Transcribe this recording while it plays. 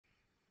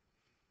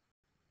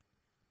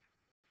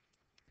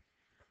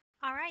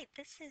All right,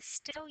 this is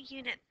still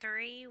Unit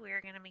 3. We're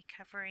going to be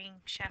covering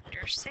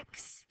Chapter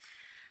 6.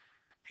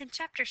 In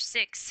Chapter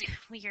 6,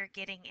 we are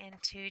getting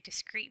into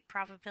discrete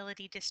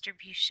probability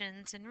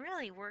distributions, and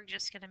really we're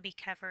just going to be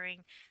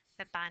covering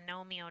the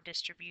binomial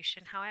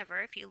distribution.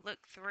 However, if you look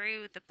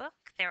through the book,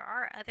 there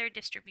are other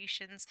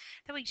distributions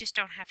that we just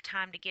don't have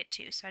time to get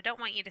to. So I don't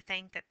want you to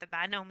think that the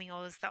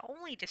binomial is the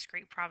only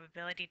discrete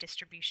probability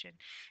distribution.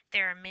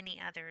 There are many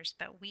others,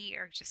 but we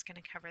are just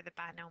going to cover the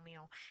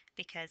binomial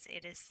because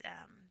it is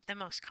the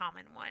most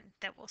common one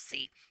that we'll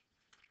see.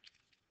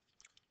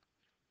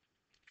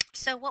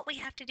 So what we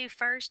have to do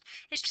first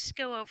is just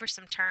go over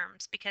some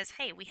terms because,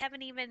 hey, we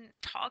haven't even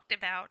talked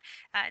about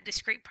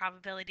discrete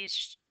probability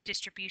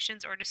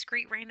distributions or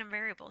discrete random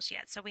variables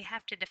yet. So we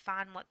have to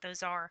define what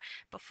those are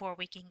before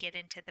we can get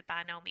into the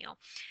binomial.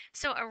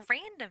 So a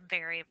random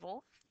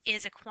variable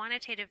is a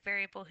quantitative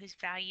variable whose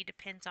value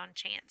depends on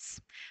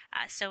chance.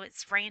 So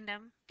it's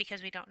random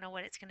because we don't know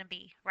what it's going to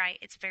be, right?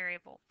 It's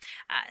variable.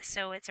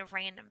 So it's a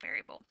random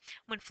variable.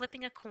 When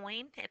flipping a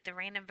coin, if the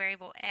random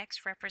variable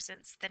x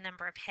represents the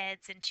number of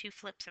heads in two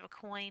flips of a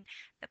coin,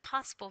 the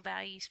possible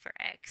values for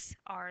x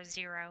are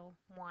 0,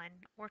 1,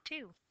 or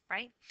 2,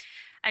 right?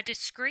 A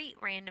discrete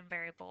random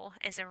variable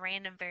is a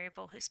random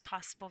variable whose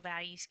possible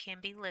values can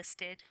be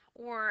listed,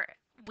 or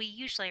we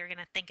usually are going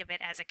to think of it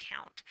as a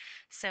count.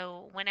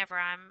 So whenever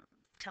I'm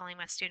telling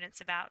my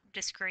students about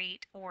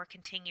discrete or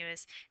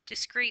continuous,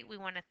 discrete we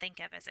want to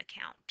think of as a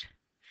count.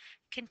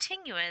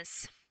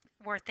 Continuous,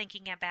 we're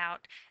thinking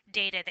about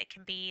data that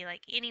can be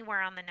like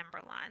anywhere on the number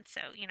line. So,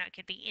 it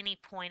could be any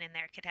point in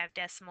there. It could have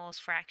decimals,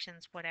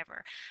 fractions,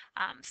 whatever.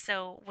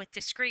 So with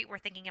discrete, we're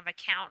thinking of a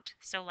count.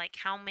 So like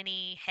how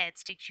many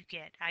heads did you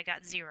get? I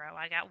got 0,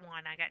 I got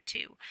 1, I got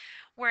 2.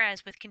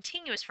 Whereas with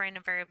continuous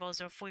random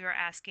variables, if we were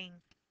asking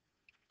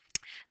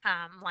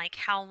like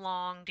how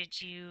long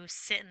did you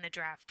sit in the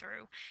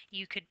drive-through?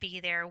 You could be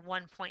there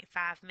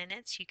 1.5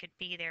 minutes, you could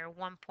be there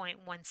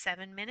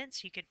 1.17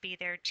 minutes, you could be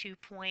there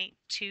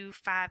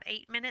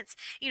 2.258 minutes.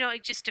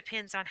 It just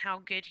depends on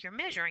how good your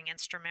measuring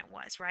instrument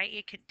was, right?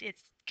 It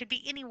could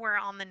be anywhere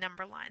on the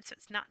number line, so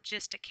it's not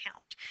just a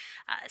count.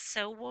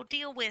 So we'll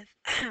deal with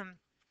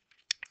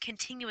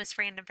continuous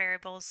random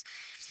variables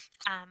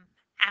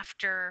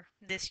after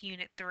this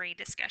Unit 3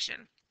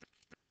 discussion,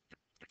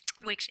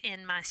 which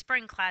in my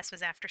spring class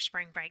was after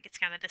spring break. It's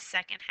kind of the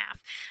second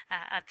half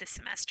of the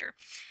semester.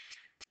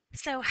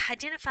 So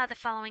identify the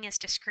following as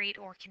discrete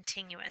or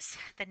continuous.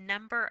 The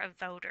number of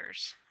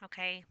voters,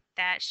 okay,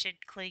 that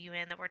should clue you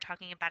in that we're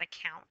talking about a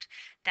count.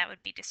 That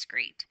would be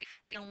discrete.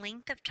 The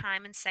length of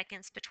time in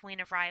seconds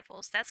between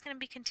arrivals, that's going to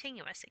be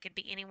continuous. It could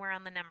be anywhere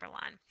on the number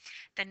line.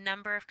 The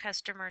number of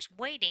customers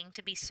waiting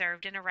to be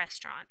served in a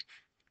restaurant,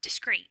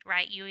 discrete,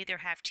 right? You either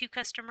have 2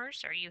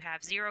 customers or you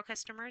have 0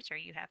 customers or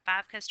you have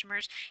 5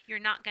 customers. You're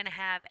not going to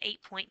have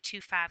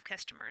 8.25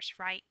 customers,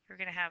 right? You're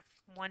going to have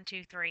 1,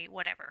 2, 3,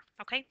 whatever,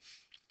 okay?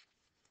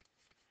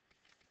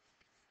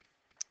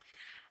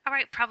 All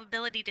right,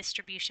 probability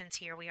distributions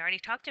here. We already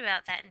talked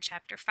about that in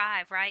Chapter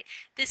 5, right?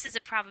 This is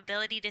a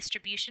probability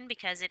distribution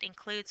because it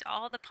includes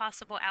all the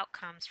possible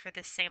outcomes for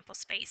this sample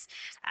space,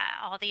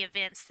 all the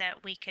events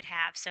that we could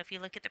have. So if you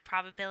look at the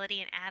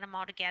probability and add them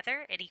all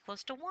together, it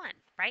equals to 1,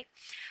 right?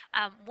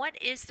 What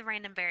is the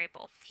random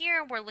variable?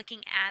 Here we're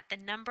looking at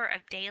the number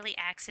of daily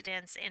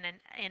accidents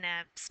in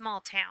a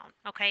small town,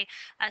 okay?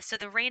 So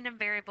the random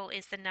variable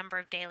is the number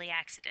of daily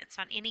accidents.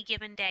 On any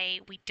given day,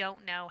 we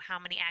don't know how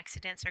many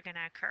accidents are going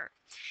to occur.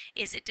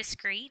 Is it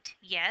discrete?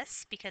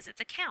 Yes, because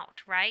it's a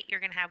count, right? You're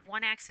going to have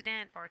 1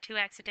 accident or 2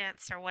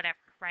 accidents or whatever,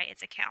 right?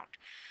 It's a count.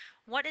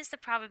 What is the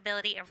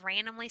probability a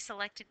randomly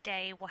selected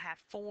day will have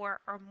 4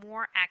 or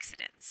more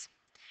accidents?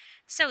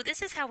 So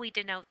this is how we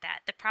denote that.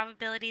 The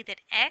probability that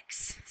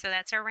x, so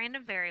that's our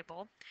random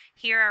variable.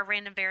 Here our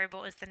random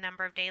variable is the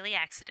number of daily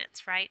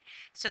accidents, right?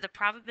 So the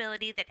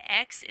probability that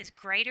x is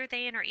greater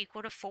than or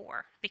equal to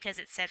 4 because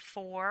it said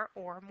 4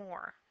 or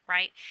more,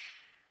 right?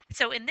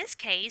 So in this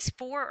case,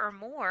 4 or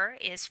more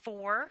is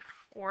 4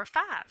 or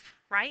 5,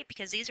 right?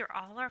 Because these are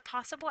all our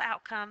possible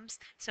outcomes.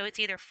 So it's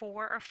either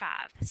 4 or 5.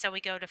 So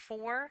we go to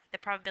 4. The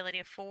probability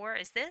of 4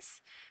 is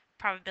this.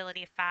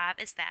 Probability of 5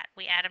 is that.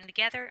 We add them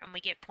together and we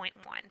get 0.1.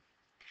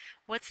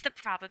 What's the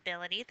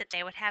probability that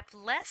they would have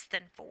less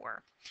than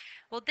 4?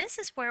 Well, this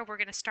is where we're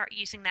going to start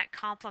using that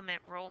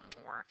complement rule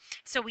more.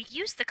 So we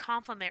use the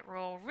complement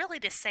rule really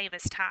to save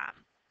us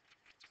time.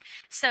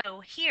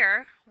 So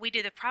here we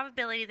do the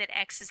probability that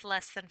x is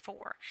less than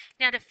 4.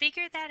 Now to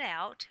figure that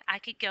out, I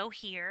could go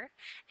here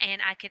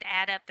and I could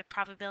add up the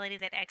probability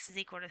that x is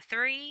equal to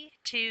 3,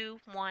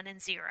 2, 1,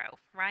 and 0,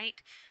 right?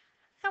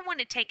 I don't want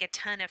to take a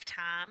ton of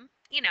time,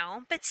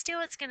 but still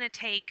it's going to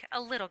take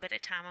a little bit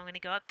of time. I'm going to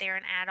go up there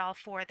and add all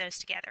 4 of those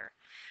together.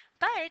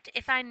 But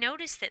if I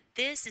notice that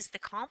this is the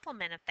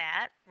complement of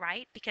that,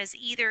 right? Because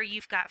either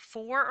you've got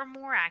 4 or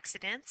more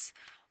accidents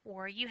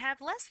or you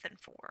have less than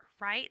 4,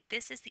 right?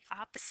 This is the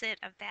opposite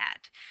of that.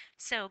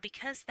 So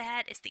because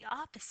that is the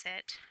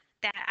opposite,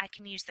 that I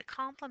can use the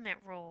complement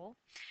rule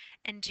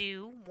and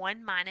do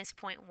 1 minus zero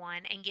point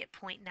 0.1 and get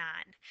 0.9.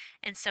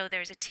 And so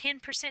there's a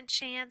 10%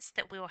 chance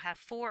that we will have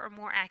 4 or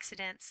more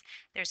accidents.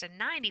 There's a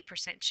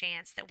 90%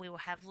 chance that we will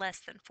have less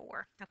than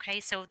 4. Okay,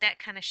 so that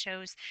kind of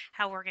shows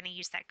how we're going to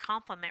use that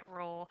complement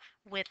rule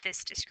with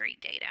this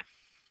discrete data.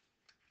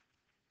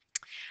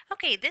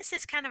 Okay, this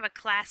is kind of a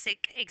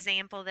classic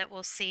example that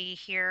we'll see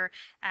here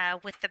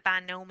with the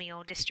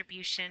binomial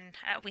distribution.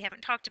 We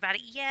haven't talked about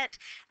it yet,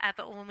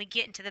 but when we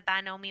get into the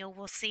binomial,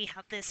 we'll see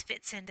how this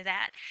fits into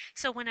that.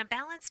 So when a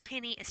balanced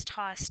penny is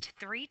tossed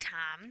 3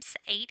 times,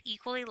 8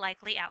 equally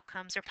likely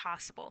outcomes are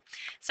possible.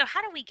 So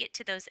how do we get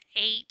to those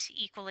 8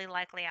 equally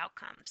likely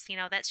outcomes? You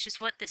know, that's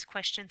just what this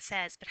question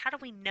says, but how do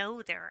we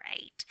know there are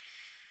 8?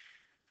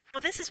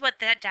 Well, this is what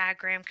that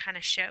diagram kind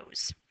of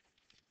shows.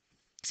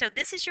 So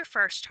this is your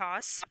first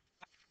toss.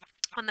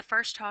 On the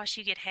first toss,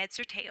 you get heads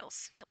or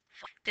tails.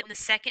 Then the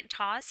second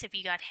toss, if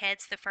you got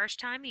heads the first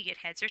time, you get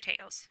heads or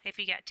tails. If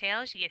you got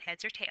tails, you get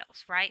heads or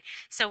tails, right?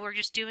 So we're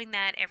just doing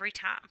that every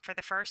time for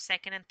the first,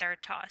 second, and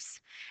third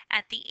toss.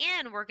 At the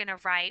end, we're going to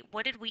write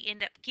what did we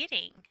end up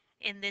getting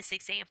in this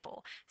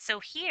example. So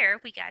here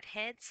we got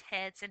heads,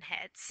 heads, and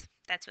heads.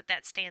 That's what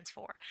that stands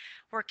for.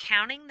 We're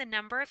counting the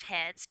number of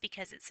heads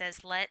because it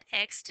says let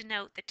X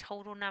denote the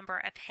total number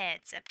of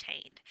heads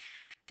obtained.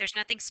 There's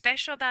nothing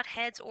special about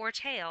heads or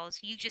tails.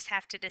 You just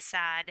have to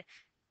decide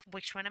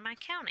which one am I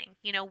counting?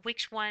 You know,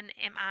 which one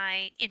am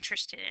I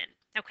interested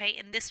in? Okay,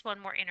 in this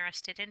one we're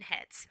interested in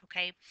heads.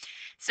 Okay,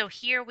 so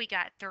here we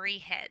got 3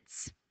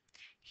 heads.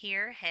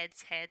 Here,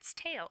 heads, heads,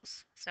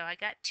 tails. So I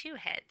got 2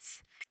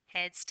 heads.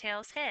 Heads,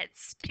 tails,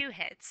 heads, 2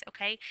 heads.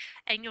 Okay,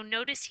 and you'll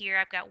notice here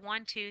I've got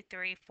 1, 2,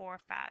 3, 4,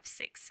 5,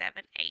 6,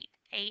 7, 8.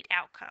 8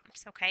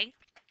 outcomes. Okay.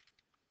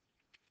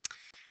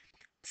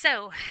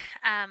 So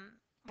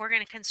we're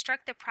going to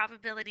construct the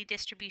probability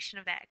distribution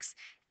of X.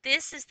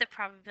 This is the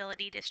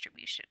probability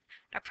distribution.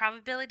 A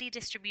probability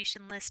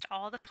distribution lists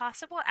all the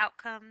possible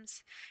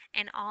outcomes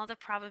and all the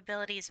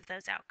probabilities of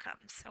those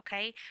outcomes,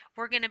 okay?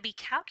 We're going to be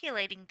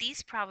calculating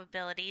these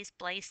probabilities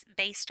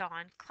based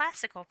on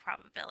classical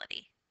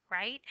probability,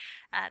 right?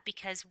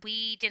 Because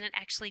we didn't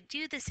actually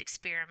do this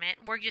experiment.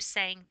 We're just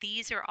saying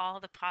these are all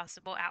the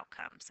possible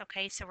outcomes,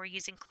 okay? So we're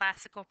using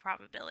classical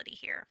probability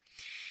here.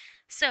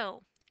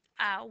 So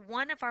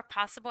one of our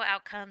possible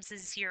outcomes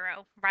is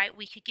 0, right?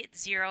 We could get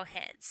 0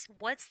 heads.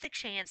 What's the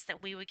chance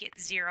that we would get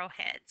 0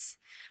 heads?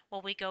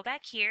 Well, we go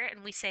back here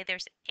and we say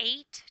there's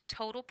 8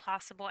 total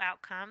possible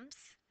outcomes,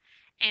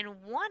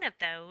 and one of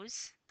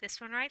those,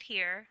 this one right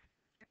here,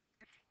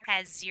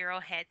 has 0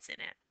 heads in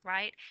it,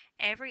 right?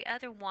 Every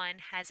other one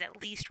has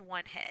at least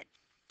 1 head.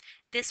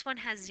 This one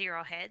has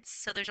 0 heads,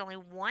 so there's only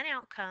one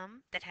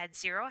outcome that had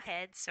 0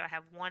 heads, so I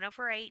have 1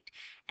 over 8,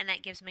 and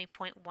that gives me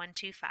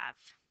 0.125.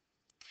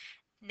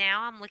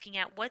 Now I'm looking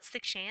at what's the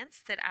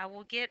chance that I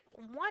will get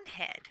 1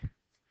 head.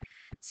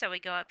 So we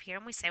go up here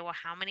and we say, well,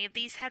 how many of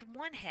these had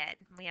 1 head?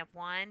 We have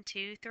 1,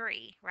 2,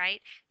 3,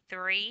 right?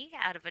 3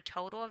 out of a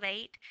total of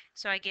 8,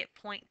 so I get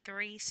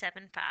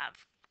 0.375.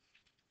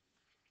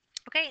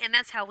 Okay, and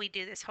that's how we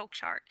do this whole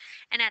chart.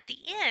 And at the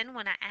end,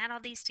 when I add all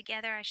these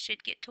together, I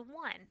should get to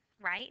 1,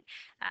 right?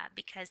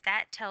 Because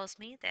that tells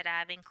me that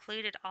I've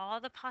included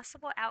all the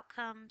possible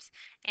outcomes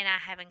and I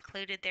have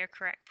included their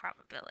correct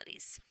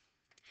probabilities.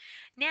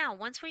 Now,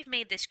 once we've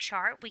made this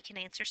chart, we can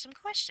answer some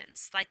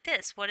questions like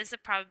this. What is the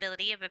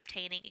probability of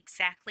obtaining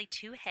exactly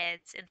 2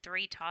 heads and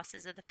 3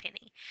 tosses of the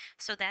penny?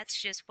 So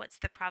that's just what's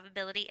the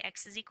probability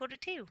X is equal to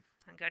 2.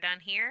 I'll go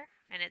down here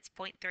and it's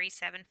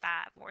 0.375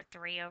 or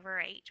 3 over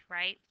 8,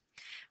 right?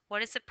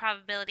 What is the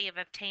probability of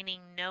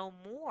obtaining no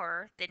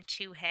more than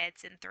 2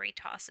 heads and 3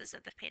 tosses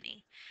of the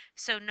penny?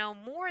 So no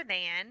more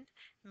than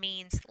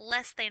means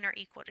less than or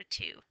equal to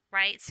 2,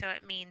 right? So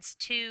it means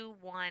 2,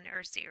 1,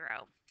 or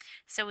 0.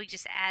 So we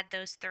just add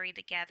those 3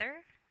 together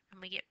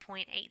and we get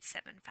 0.875.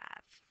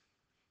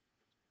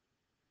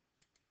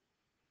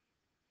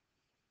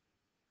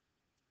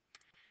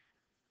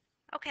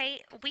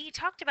 Okay, we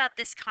talked about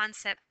this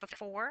concept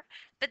before,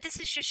 but this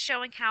is just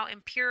showing how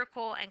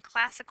empirical and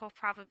classical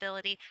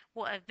probability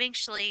will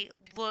eventually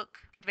look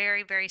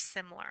very, very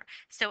similar.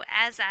 So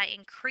as I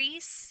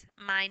increase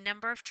my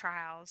number of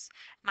trials,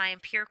 my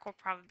empirical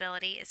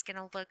probability is going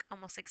to look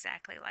almost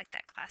exactly like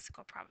that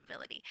classical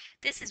probability.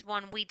 This is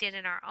one we did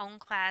in our own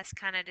class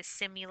kind of to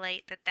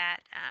simulate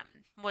that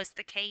was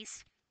the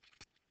case.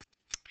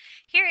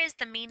 Here is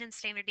the mean and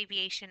standard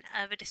deviation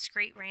of a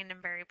discrete random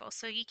variable.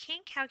 So you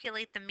can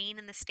calculate the mean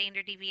and the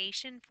standard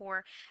deviation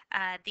for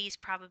these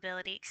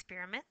probability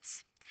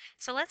experiments.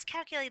 So let's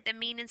calculate the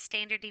mean and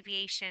standard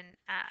deviation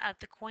of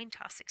the coin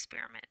toss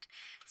experiment.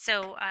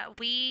 So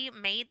we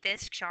made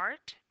this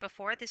chart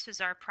before. This was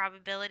our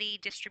probability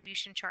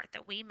distribution chart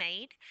that we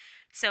made.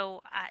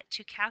 So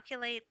to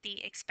calculate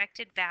the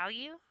expected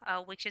value,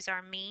 which is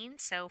our mean,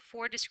 so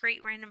for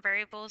discrete random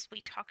variables, we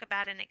talk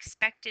about an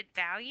expected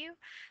value.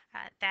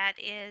 That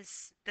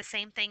is the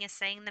same thing as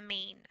saying the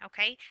mean,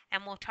 okay?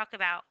 And we'll talk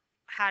about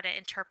how to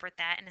interpret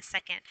that in a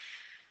second.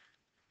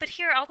 But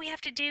here, all we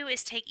have to do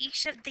is take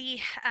each of the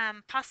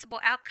possible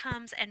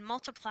outcomes and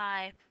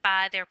multiply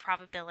by their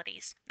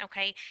probabilities,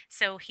 okay?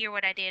 So here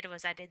what I did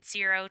was I did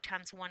 0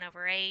 times 1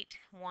 over 8,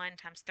 1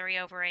 times 3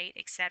 over 8,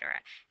 etc.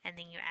 And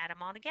then you add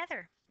them all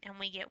together, and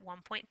we get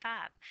 1.5.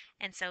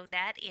 And so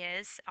that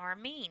is our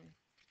mean.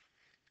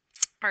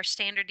 Our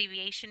standard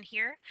deviation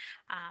here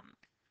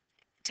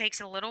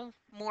takes a little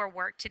more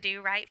work to do,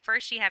 right?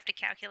 First, you have to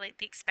calculate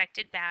the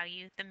expected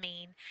value, the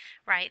mean,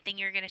 right? Then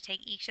you're going to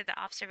take each of the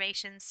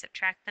observations,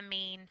 subtract the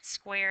mean,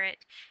 square it,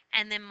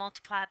 and then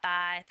multiply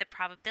by the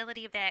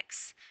probability of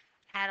x,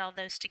 add all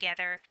those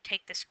together,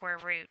 take the square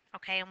root,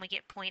 okay? And we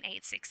get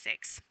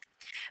 0.866.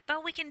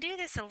 But we can do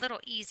this a little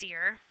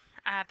easier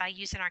by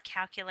using our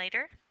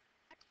calculator.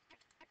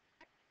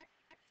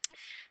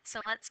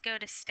 So let's go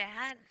to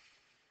stat.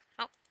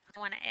 Oh, I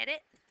want to edit.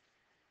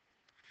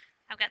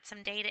 I've got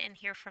some data in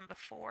here from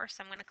before,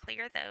 so I'm going to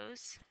clear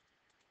those.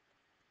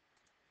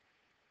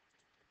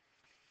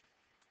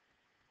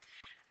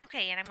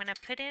 Okay, and I'm going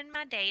to put in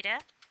my data.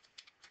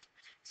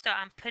 So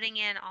I'm putting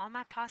in all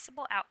my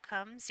possible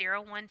outcomes,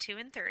 0, 1, 2,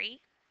 and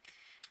 3.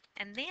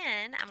 And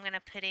then I'm going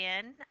to put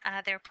in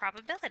their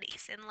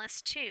probabilities in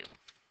list 2.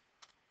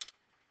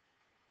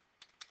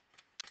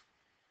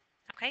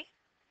 Okay,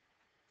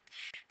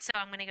 so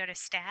I'm going to go to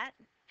stat,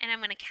 and I'm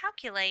going to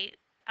calculate.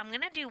 I'm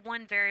going to do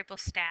one variable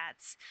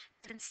stats,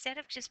 but instead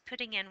of just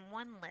putting in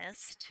one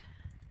list,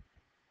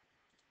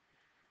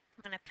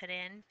 I'm going to put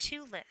in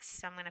two lists.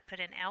 So I'm going to put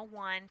in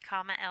L1,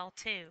 comma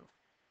L2.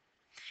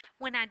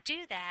 When I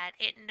do that,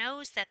 it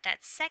knows that that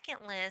second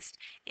list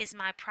is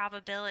my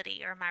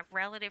probability or my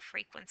relative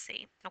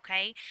frequency,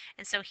 okay?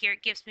 And so here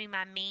it gives me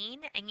my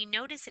mean, and you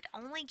notice it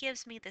only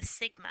gives me the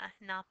sigma,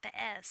 not the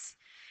S.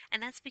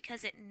 And that's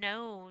because it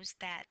knows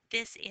that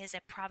this is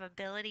a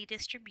probability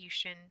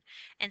distribution.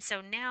 And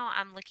so now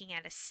I'm looking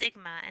at a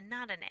sigma and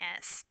not an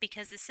S,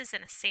 because this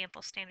isn't a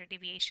sample standard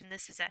deviation.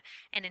 This is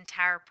an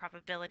entire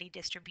probability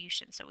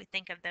distribution. So we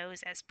think of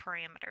those as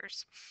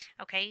parameters.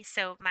 Okay,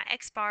 so my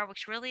x bar,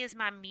 which really is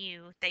my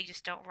mu, they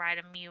just don't write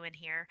a mu in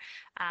here,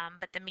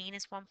 but the mean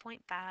is 1.5,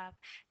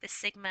 the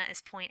sigma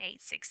is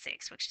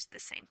 0.866, which is the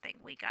same thing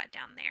we got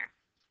down there.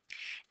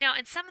 Now,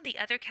 in some of the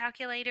other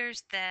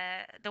calculators,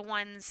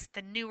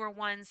 the newer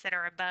ones that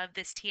are above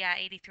this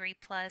TI-83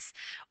 plus,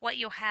 what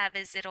you'll have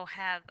is it'll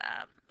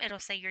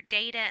say your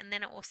data, and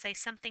then it will say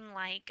something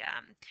like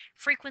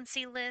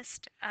frequency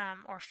list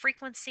or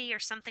frequency or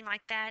something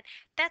like that.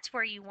 That's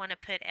where you want to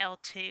put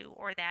L2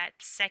 or that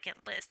second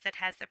list that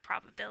has the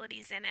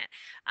probabilities in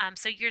it.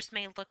 So yours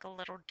may look a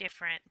little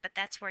different, but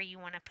that's where you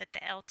want to put the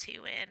L2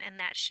 in, and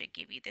that should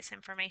give you this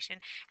information.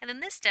 And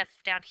then this stuff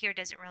down here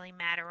doesn't really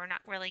matter. We're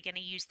not really going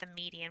to use the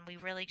median. We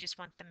really just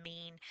want the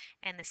mean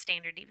and the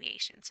standard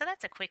deviation. So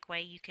that's a quick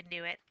way you can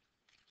do it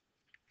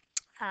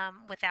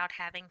without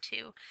having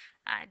to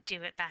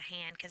do it by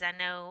hand, because I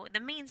know the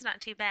mean's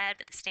not too bad,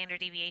 but the standard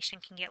deviation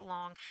can get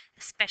long,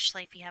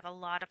 especially if you have a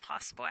lot of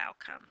possible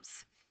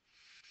outcomes.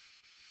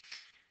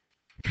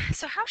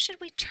 So how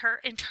should we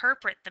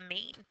interpret the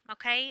mean?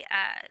 Okay,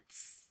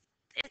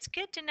 it's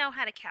good to know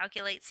how to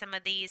calculate some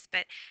of these,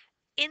 but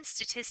in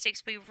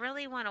statistics, we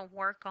really want to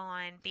work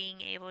on being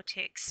able to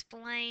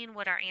explain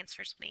what our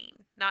answers mean,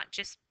 not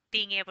just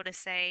being able to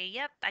say,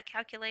 yep, I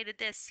calculated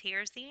this,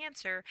 here's the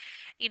answer.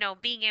 You know,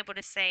 being able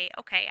to say,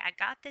 okay, I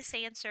got this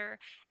answer,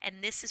 and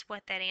this is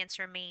what that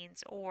answer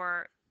means,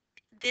 or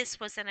this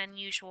was an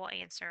unusual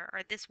answer,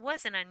 or this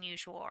wasn't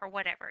unusual, or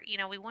whatever. You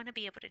know, we want to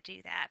be able to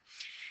do that.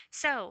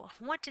 So,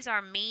 what does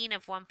our mean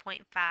of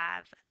 1.5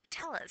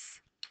 tell us?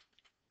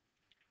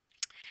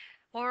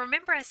 Well,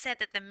 remember I said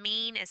that the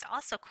mean is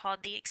also called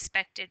the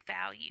expected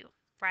value,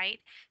 right?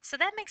 So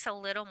that makes a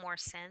little more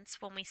sense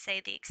when we say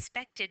the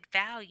expected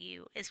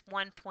value is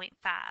 1.5.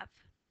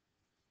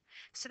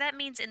 So that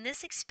means in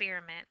this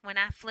experiment, when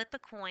I flip a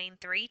coin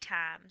 3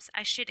 times,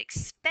 I should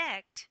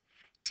expect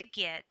to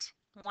get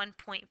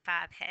 1.5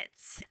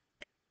 heads.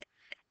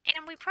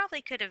 And we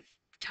probably could have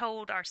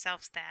told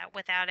ourselves that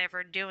without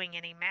ever doing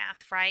any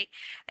math, right?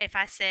 If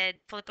I said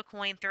flip a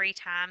coin 3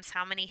 times,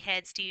 how many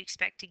heads do you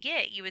expect to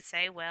get? You would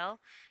say,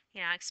 well,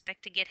 I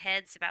expect to get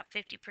heads about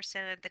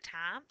 50% of the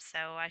time, so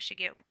I should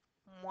get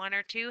 1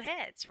 or 2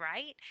 heads,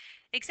 right?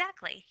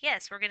 Exactly.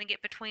 Yes, we're going to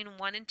get between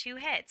 1 and 2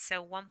 heads.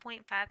 So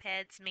 1.5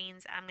 heads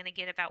means I'm going to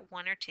get about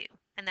 1 or 2,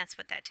 and that's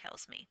what that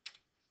tells me.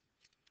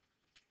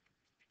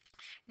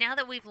 Now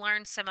that we've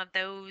learned some of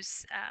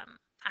those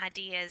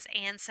ideas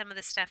and some of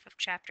the stuff of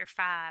chapter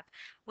 5,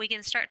 we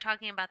can start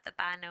talking about the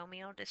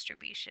binomial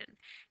distribution.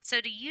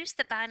 So to use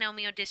the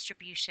binomial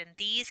distribution,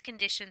 these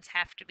conditions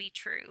have to be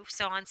true.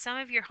 So on some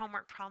of your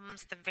homework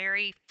problems, the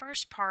very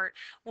first part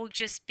will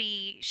just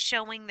be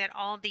showing that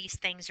all these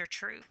things are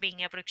true, being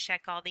able to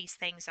check all these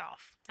things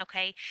off.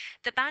 Okay,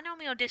 the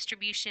binomial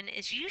distribution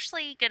is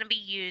usually going to be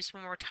used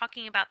when we're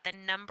talking about the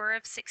number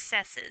of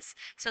successes.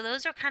 So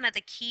those are kind of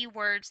the key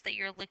words that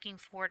you're looking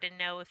for to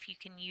know if you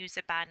can use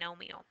a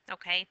binomial.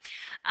 Okay. okay?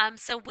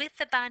 So with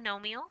the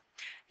binomial,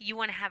 you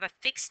want to have a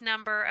fixed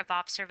number of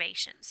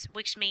observations,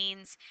 which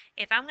means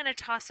if I'm going to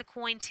toss a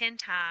coin 10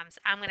 times,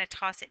 I'm going to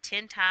toss it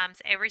 10 times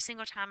every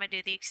single time I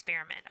do the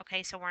experiment,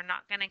 okay? So we're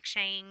not going to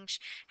change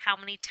how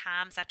many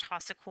times I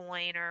toss a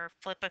coin or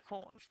flip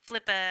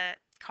a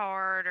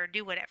card or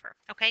do whatever,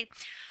 okay?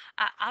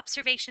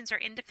 Observations are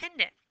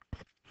independent.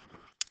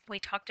 We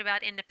talked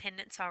about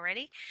independence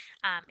already.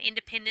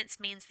 Independence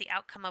means the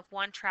outcome of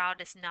one trial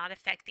does not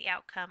affect the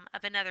outcome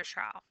of another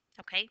trial.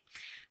 Okay.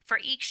 For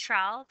each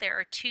trial, there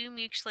are two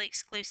mutually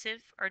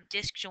exclusive or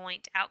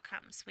disjoint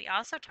outcomes. We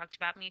also talked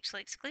about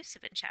mutually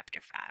exclusive in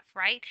Chapter 5,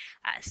 right?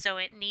 So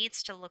it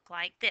needs to look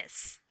like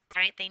this,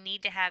 right? They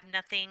need to have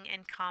nothing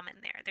in common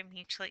there. They're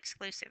mutually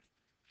exclusive.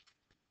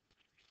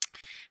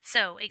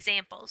 So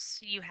examples,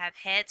 you have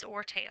heads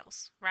or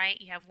tails, right?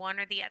 You have one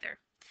or the other.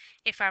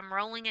 If I'm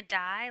rolling a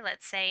die,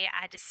 let's say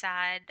I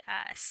decide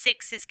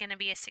 6 is going to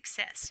be a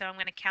success, so I'm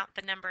going to count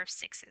the number of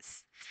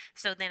sixes.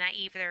 So then I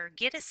either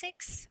get a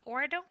 6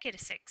 or I don't get a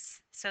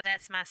 6. So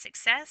that's my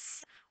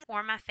success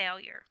or my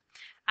failure.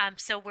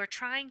 So we're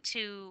trying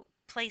to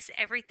place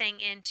everything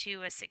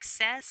into a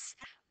success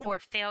or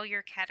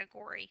failure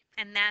category,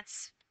 and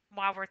that's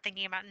while we're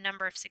thinking about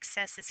number of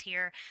successes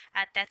here,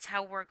 that's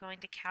how we're going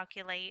to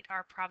calculate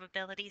our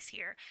probabilities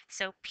here.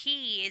 So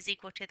P is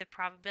equal to the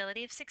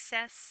probability of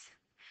success.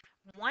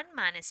 1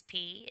 minus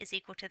p is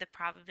equal to the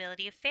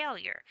probability of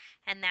failure,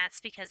 and that's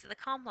because of the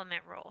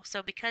complement rule.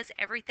 So because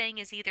everything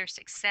is either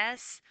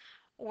success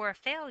or a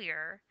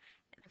failure,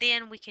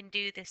 then we can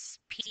do this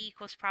p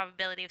equals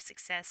probability of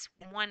success,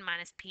 1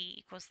 minus p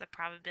equals the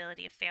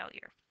probability of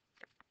failure.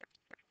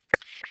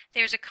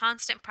 There's a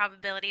constant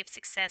probability of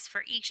success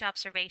for each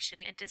observation.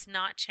 It does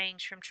not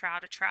change from trial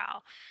to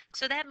trial.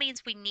 So that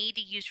means we need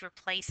to use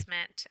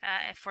replacement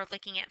if we're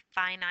looking at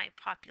finite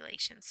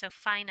populations. So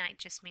finite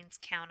just means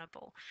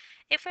countable.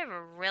 If we have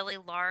a really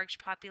large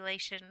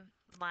population,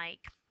 like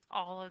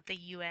all of the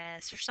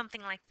US or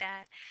something like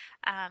that,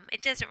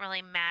 it doesn't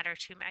really matter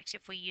too much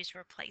if we use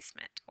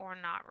replacement or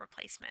not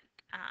replacement.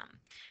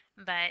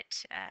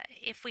 But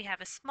if we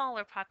have a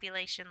smaller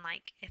population,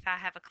 like if I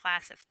have a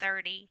class of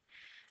 30,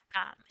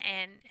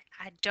 and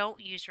I don't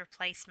use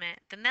replacement,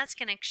 then that's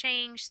going to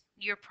change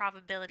your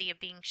probability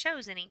of being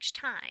chosen each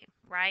time,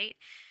 right?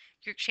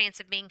 Your chance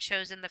of being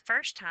chosen the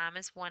first time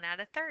is 1 out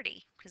of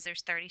 30 because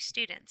there's 30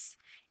 students.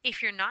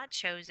 If you're not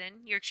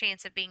chosen, your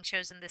chance of being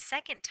chosen the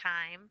second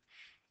time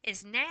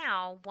is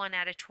now 1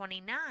 out of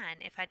 29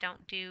 if I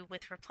don't do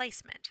with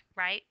replacement,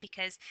 right?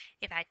 Because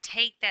if I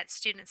take that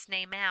student's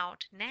name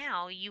out,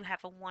 now you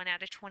have a 1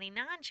 out of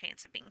 29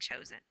 chance of being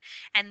chosen.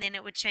 And then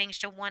it would change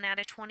to 1 out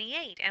of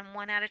 28 and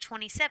 1 out of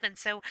 27.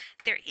 So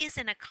there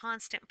isn't a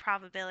constant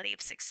probability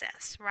of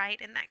success, right,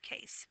 in that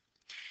case.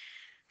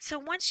 So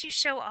once you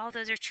show all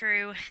those are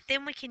true,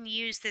 then we can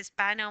use this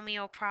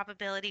binomial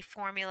probability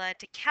formula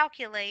to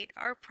calculate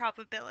our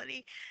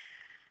probability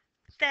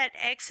that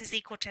x is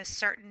equal to a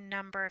certain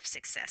number of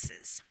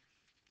successes.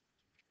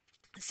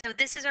 So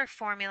this is our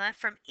formula.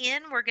 From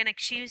n, we're going to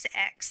choose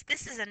x.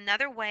 This is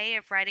another way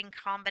of writing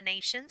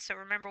combinations. So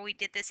remember, we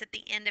did this at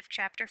the end of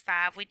chapter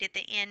 5. We did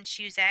the n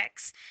choose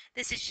x.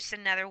 This is just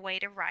another way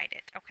to write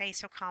it. Okay,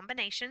 so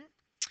combination.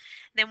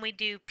 Then we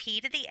do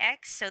p to the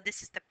x. So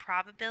this is the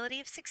probability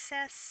of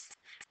success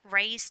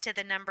raised to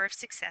the number of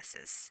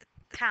successes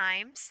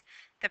times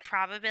the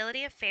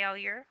probability of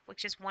failure,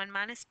 which is 1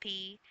 minus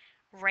p,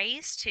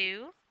 raised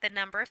to the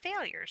number of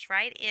failures,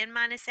 right? N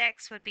minus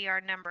x would be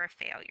our number of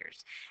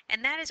failures.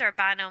 And that is our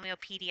binomial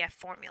PDF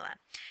formula.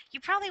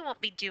 You probably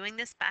won't be doing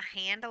this by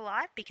hand a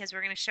lot because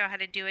we're going to show how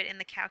to do it in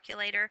the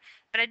calculator,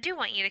 but I do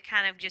want you to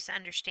kind of just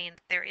understand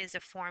that there is a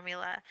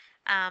formula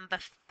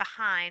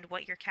behind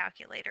what your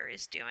calculator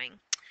is doing.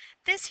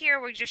 This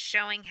here, we're just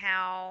showing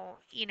how,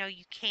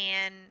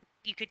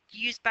 you could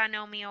use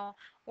binomial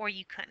or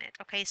you couldn't.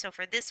 Okay, so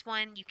for this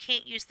one, you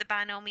can't use the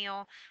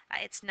binomial.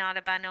 It's not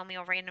a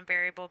binomial random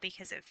variable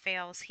because it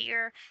fails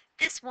here.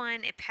 This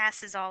one, it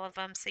passes all of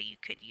them, so you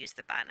could use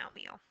the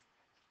binomial.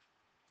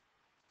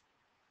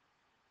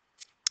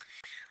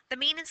 The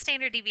mean and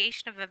standard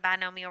deviation of a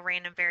binomial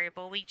random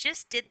variable, we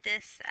just did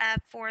this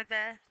for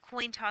the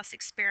coin toss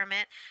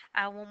experiment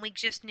when we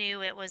just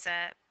knew it was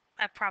a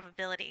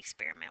probability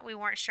experiment. We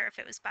weren't sure if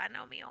it was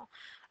binomial.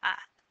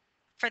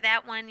 For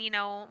that one,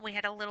 we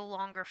had a little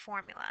longer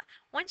formula.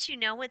 Once you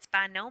know it's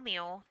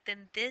binomial,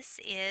 then this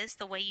is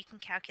the way you can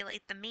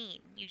calculate the mean.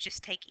 You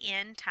just take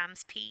n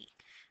times p,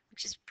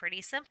 which is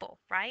pretty simple,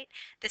 right?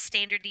 The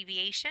standard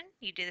deviation,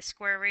 you do the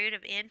square root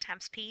of n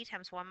times p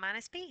times 1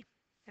 minus p,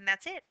 and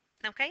that's it.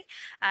 Okay,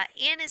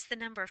 n is the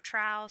number of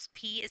trials,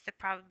 p is the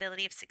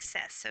probability of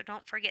success. So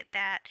don't forget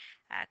that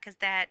because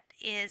that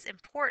is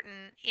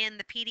important in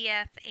the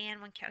PDF and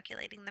when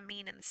calculating the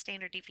mean and the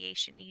standard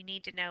deviation. You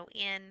need to know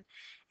n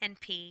and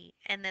p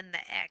and then the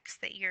x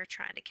that you're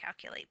trying to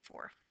calculate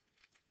for.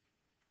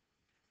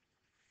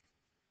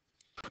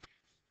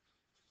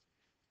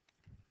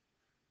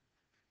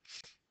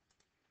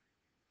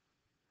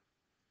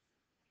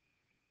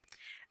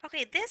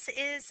 Okay, this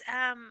is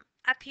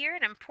up here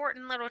an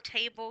important little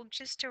table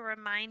just to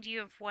remind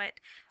you of what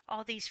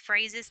all these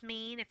phrases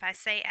mean. If I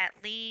say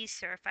at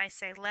least, or if I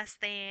say less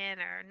than,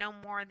 or no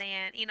more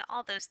than,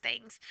 all those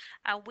things,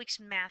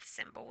 which math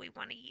symbol we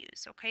want to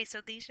use. Okay,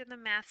 so these are the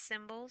math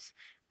symbols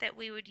that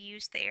we would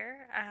use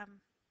there,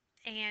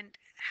 and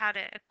how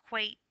to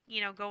equate,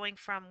 going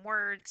from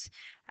words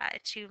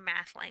to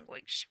math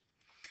language.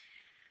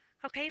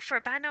 Okay, for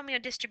a binomial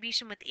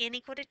distribution with n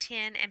equal to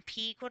 10 and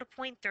p equal to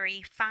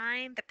 0.3,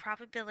 find the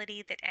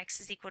probability that x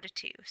is equal to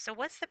 2. So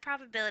what's the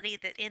probability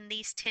that in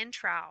these 10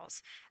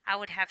 trials I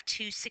would have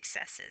 2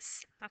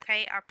 successes?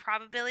 Okay, our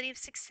probability of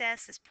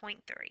success is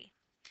 0.3.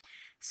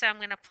 So I'm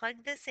going to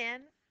plug this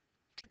in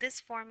to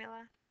this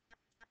formula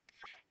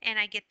and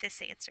I get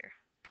this answer,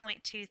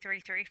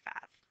 0.2335.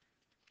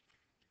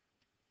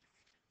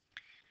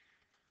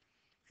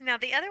 Now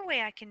the other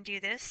way I can do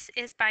this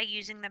is by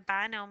using the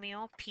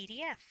binomial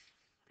PDF,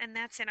 and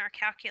that's in our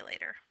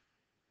calculator.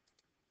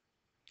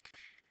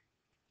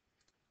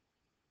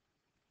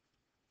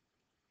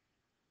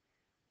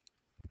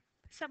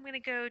 So I'm going to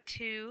go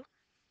to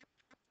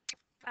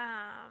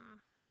um,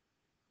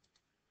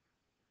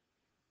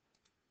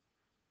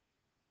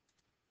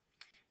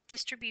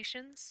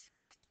 distributions,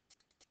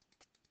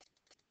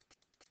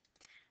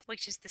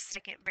 which is the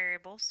second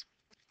variables.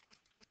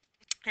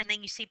 And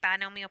then you see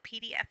binomial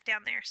PDF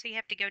down there. So you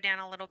have to go down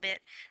a little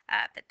bit,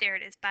 but there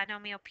it is,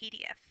 binomial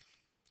PDF.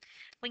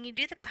 When you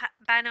do the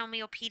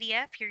binomial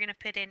PDF, you're going to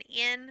put in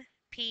n,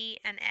 p,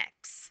 and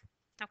x.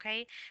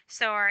 Okay,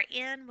 so our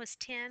n was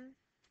 10,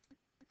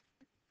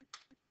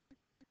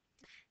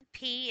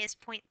 p is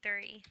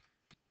 0.3,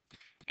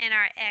 and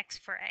our x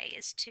for a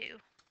is 2.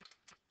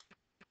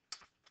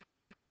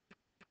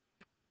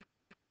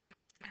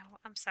 Oh,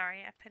 I'm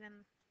sorry, I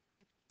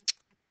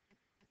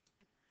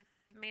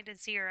made a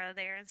 0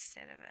 there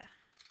instead of a.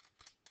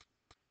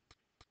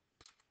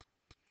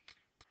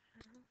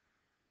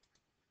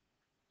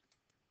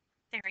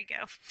 There we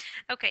go.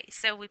 Okay,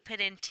 so we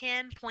put in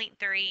 10,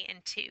 0.3,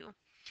 and 2.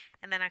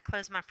 And then I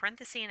close my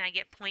parenthesis and I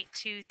get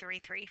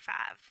 0.2335,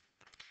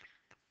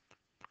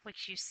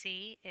 which you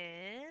see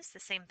is the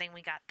same thing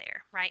we got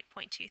there, right?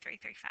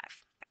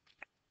 0.2335.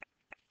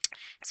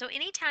 So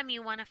anytime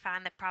you want to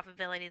find the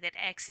probability that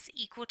x is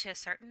equal to a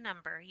certain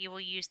number, you will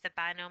use the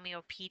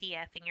binomial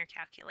PDF in your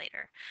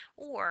calculator,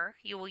 or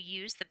you will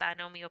use the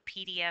binomial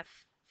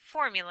PDF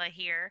formula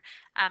here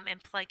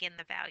and plug in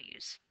the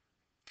values.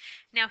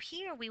 Now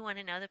here we want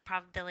to know the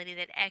probability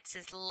that x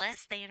is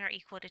less than or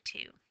equal to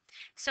 2.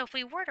 So if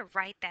we were to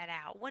write that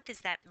out, what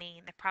does that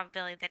mean? The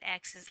probability that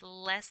x is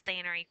less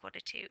than or equal to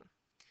 2.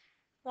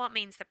 Well, it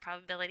means the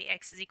probability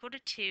x is equal to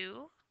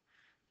 2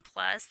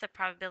 plus the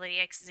probability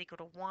x is equal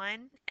to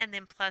 1 and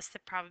then plus the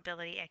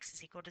probability x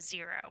is equal to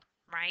 0,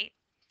 right?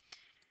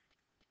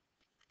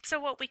 So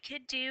what we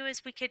could do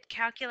is we could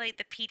calculate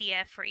the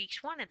PDF for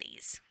each one of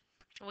these,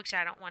 which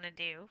I don't want to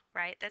do,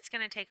 right? That's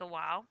going to take a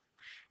while,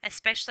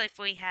 especially if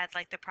we had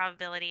like the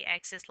probability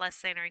x is less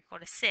than or equal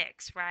to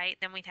 6, right?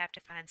 Then we'd have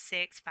to find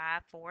 6,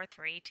 5, 4,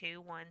 3,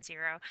 2, 1,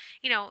 0.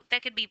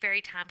 That could be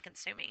very time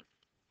consuming.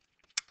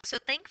 So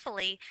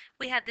thankfully,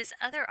 we have this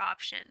other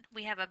option.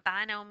 We have a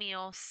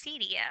binomial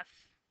CDF.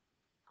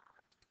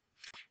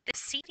 The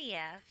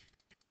CDF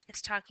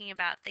is talking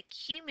about the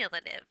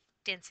cumulative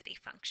density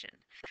function.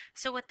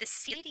 So what the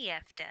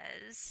CDF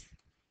does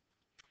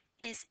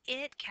is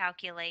it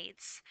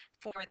calculates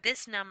for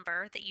this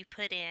number that you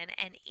put in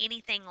and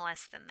anything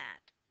less than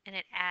that, and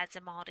it adds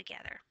them all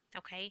together.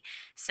 Okay,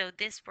 so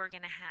this we're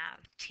going to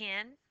have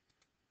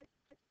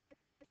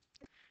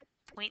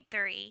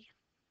 10.3,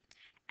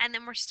 and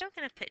then we're still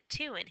going to put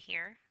 2 in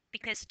here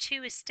because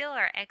 2 is still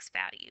our x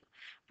value.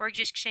 We're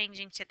just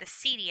changing to the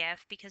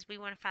CDF because we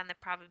want to find the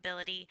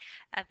probability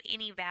of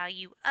any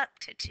value up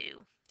to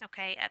 2,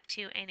 okay, up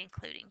to and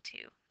including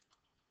 2.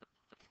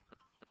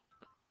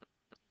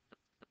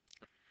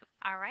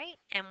 All right,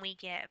 and we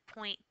get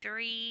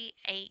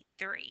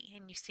 0.383,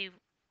 and you see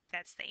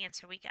that's the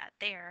answer we got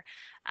there.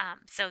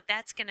 So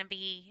that's going to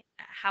be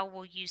how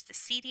we'll use the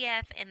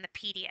CDF and the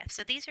PDF.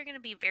 So these are going to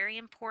be very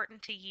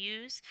important to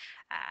use.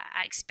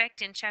 I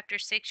expect in Chapter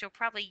 6 you'll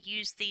probably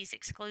use these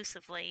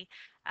exclusively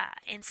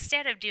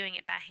instead of doing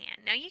it by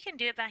hand. Now you can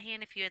do it by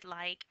hand if you would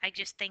like. I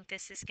just think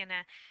this is going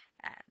to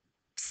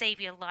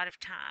save you a lot of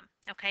time.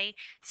 Okay,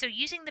 so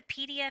using the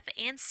PDF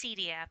and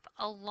CDF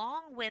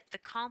along with the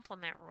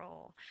complement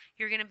rule,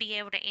 you're going to be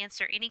able to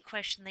answer any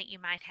question that you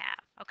might have,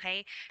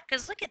 okay?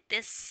 Because look at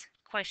this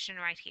question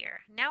right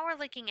here. Now we're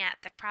looking at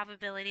the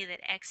probability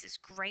that x is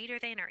greater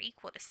than or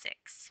equal to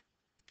 6.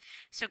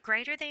 So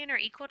greater than or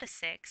equal to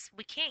 6,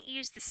 we can't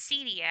use the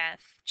CDF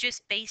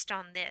just based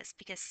on this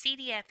because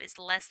CDF is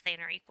less than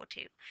or equal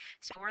to.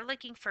 So we're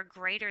looking for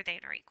greater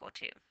than or equal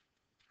to.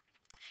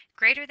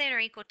 Greater than or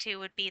equal to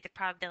would be the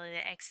probability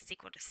that x is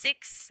equal to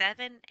 6,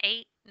 7,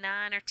 8,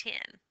 9, or 10,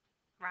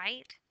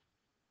 right?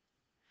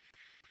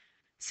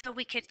 So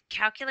we could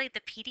calculate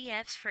the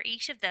PDFs for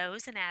each of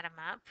those and add them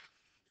up.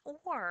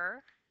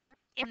 Or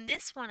in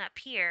this one up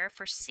here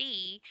for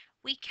C,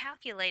 we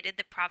calculated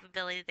the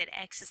probability that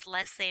x is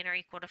less than or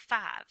equal to 5.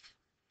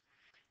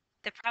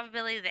 The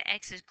probability that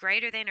x is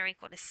greater than or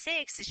equal to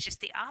 6 is just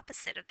the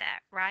opposite of that,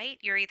 right?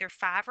 You're either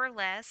 5 or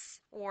less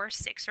or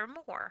 6 or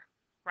more,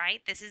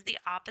 right? This is the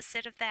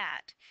opposite of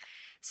that.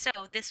 So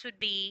this would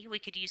be, we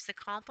could use the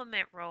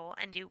complement rule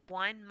and do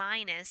 1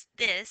 minus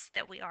this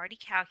that we already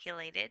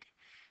calculated,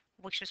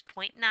 which was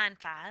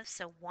 0.95.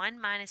 So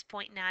 1 minus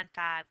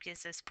 0.95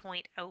 gives us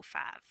 0.05,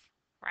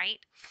 right?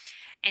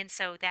 And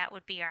so that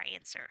would be our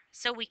answer.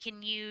 So we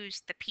can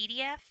use the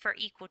PDF for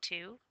equal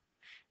to,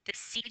 the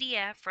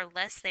CDF for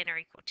less than or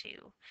equal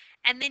to,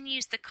 and then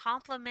use the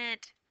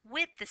complement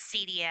with the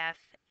CDF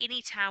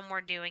anytime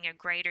we're doing a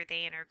greater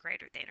than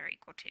or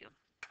equal to.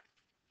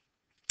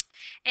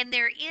 And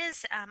there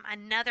is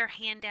another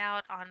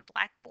handout on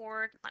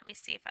Blackboard. Let me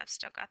see if I've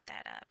still got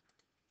that up.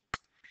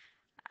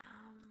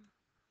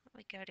 Let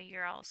me go to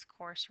your all's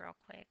course real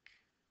quick.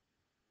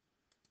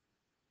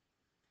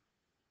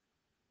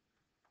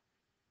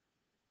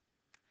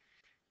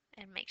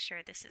 And make sure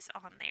this is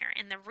on there.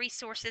 In the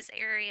resources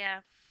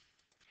area,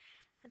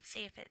 let's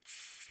see if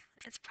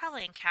it's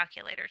probably in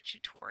calculator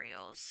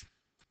tutorials.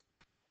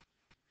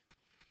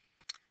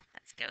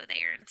 Let's go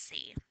there and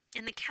see.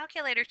 In the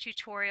calculator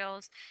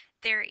tutorials,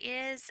 there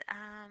is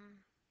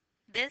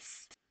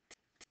this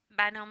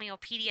binomial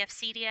PDF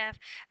CDF.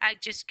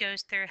 Just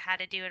goes through how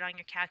to do it on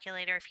your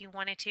calculator if you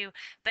wanted to.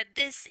 But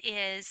this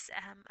is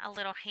a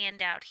little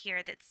handout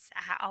here that's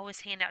I always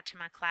hand out to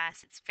my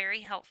class. It's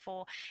very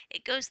helpful.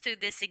 It goes through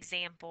this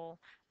example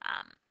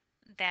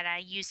that I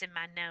use in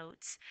my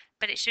notes,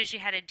 but it shows you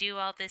how to do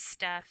all this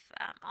stuff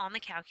on the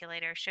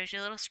calculator. It shows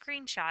you little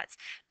screenshots.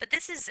 But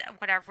this is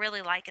what I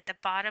really like at the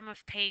bottom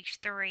of page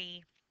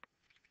 3.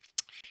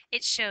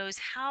 It shows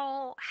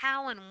how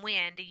and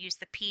when to use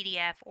the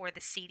PDF or the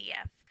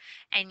CDF,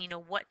 and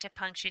what to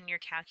punch in your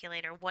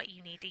calculator, what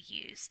you need to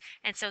use.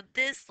 And so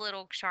this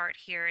little chart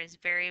here is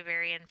very,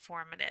 very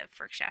informative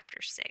for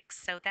chapter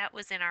 6. So that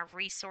was in our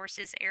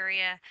resources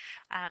area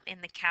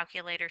in the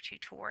calculator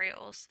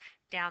tutorials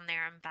down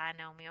there in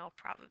binomial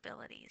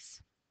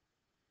probabilities.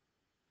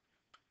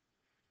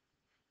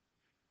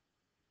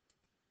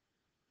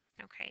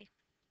 Okay.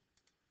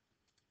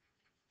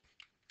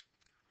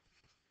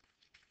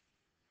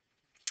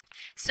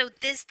 So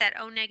that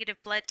O negative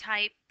blood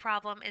type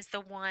problem is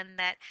the one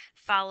that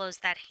follows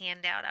that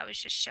handout I was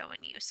just showing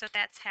you. So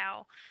that's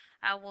how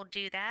I will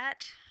do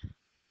that.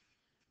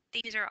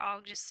 These are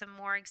all just some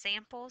more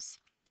examples.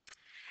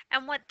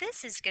 And what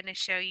this is going to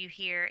show you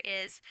here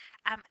is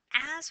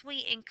as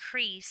we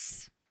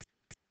increase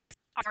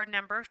our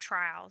number of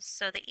trials,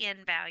 so the n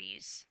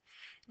values,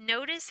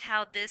 notice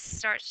how this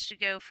starts to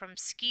go from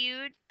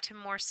skewed to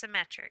more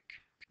symmetric,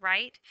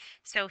 right?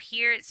 So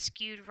here it's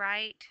skewed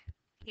right,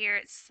 here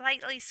it's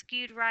slightly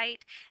skewed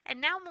right, and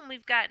now when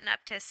we've gotten up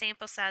to a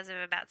sample size of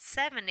about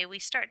 70, we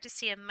start to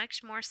see a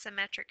much more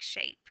symmetric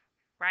shape,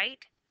 right?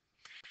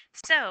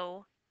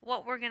 So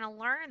what we're going to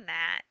learn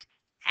that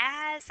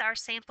as our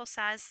sample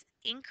size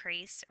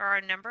increase, or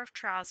our number of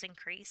trials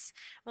increase,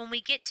 when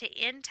we get to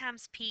n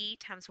times p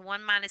times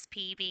 1 minus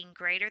p being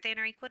greater than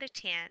or equal to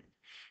 10,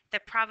 the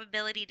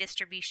probability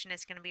distribution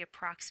is going to be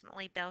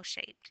approximately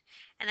bell-shaped.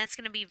 And that's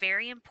going to be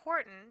very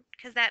important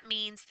because that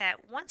means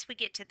that once we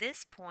get to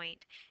this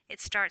point, it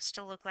starts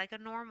to look like a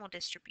normal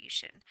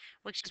distribution,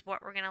 which is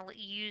what we're going to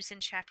use in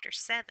chapter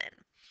 7.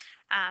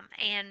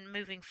 And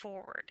moving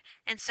forward.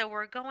 And so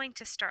we're going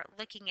to start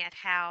looking at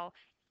how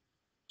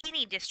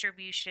any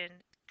distribution,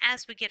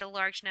 as we get a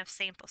large enough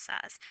sample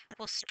size,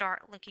 will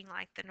start looking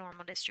like the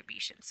normal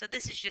distribution. So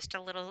this is just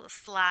a little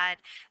slide,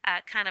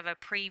 kind of a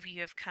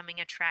preview of coming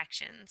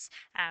attractions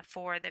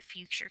for the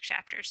future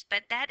chapters.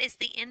 But that is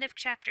the end of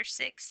chapter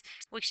 6,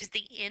 which is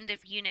the end of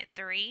unit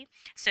 3.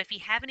 So if you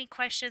have any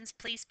questions,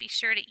 please be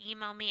sure to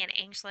email me at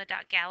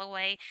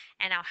angela.galloway,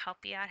 and I'll help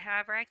you out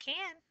however I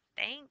can.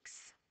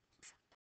 Thanks.